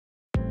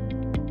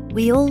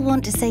We all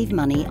want to save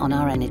money on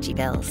our energy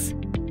bills.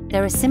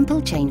 There are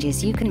simple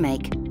changes you can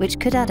make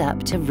which could add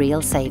up to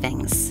real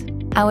savings.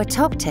 Our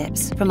top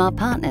tips from our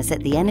partners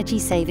at the Energy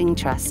Saving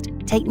Trust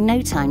take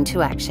no time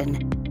to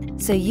action,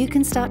 so you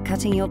can start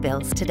cutting your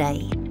bills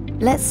today.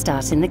 Let's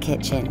start in the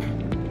kitchen.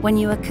 When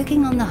you are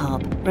cooking on the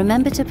hob,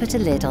 remember to put a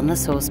lid on the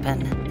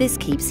saucepan. This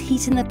keeps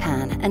heat in the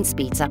pan and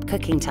speeds up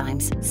cooking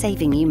times,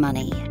 saving you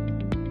money.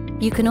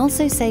 You can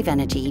also save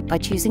energy by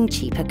choosing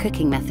cheaper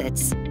cooking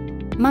methods.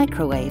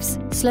 Microwaves,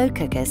 slow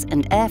cookers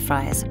and air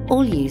fryers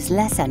all use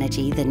less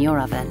energy than your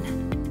oven.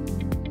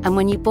 And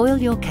when you boil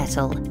your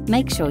kettle,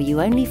 make sure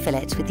you only fill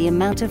it with the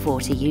amount of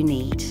water you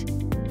need.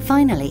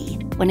 Finally,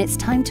 when it's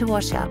time to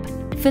wash up,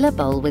 fill a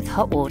bowl with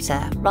hot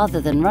water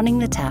rather than running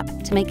the tap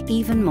to make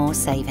even more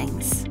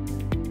savings.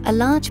 A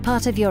large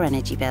part of your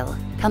energy bill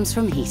comes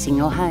from heating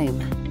your home.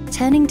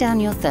 Turning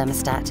down your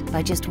thermostat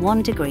by just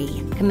 1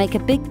 degree can make a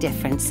big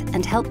difference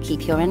and help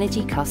keep your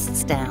energy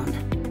costs down.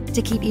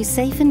 To keep you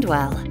safe and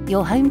well,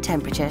 your home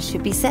temperature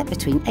should be set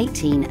between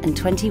 18 and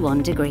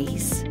 21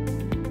 degrees.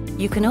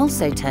 You can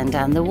also turn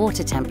down the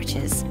water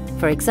temperatures.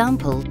 For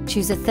example,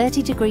 choose a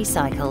 30-degree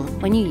cycle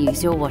when you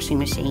use your washing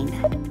machine.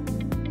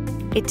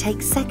 It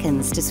takes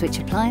seconds to switch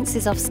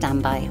appliances off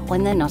standby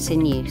when they're not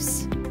in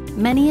use.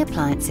 Many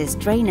appliances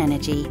drain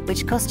energy,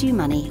 which cost you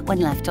money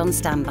when left on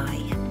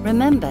standby.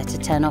 Remember to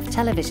turn off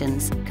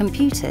televisions,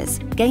 computers,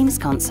 games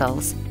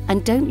consoles,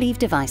 and don't leave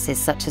devices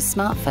such as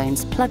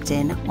smartphones plugged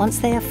in once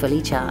they are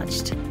fully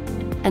charged.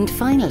 And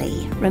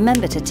finally,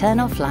 remember to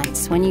turn off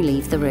lights when you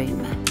leave the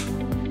room.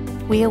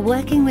 We are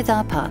working with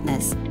our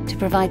partners to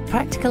provide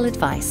practical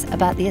advice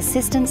about the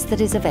assistance that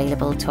is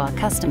available to our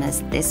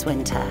customers this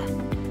winter.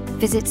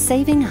 Visit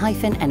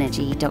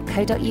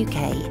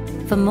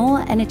saving-energy.co.uk for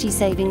more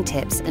energy-saving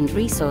tips and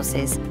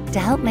resources to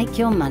help make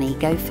your money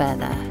go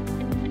further.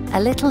 A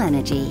little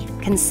energy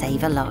can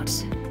save a lot.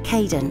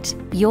 Cadent,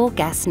 your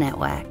gas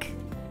network.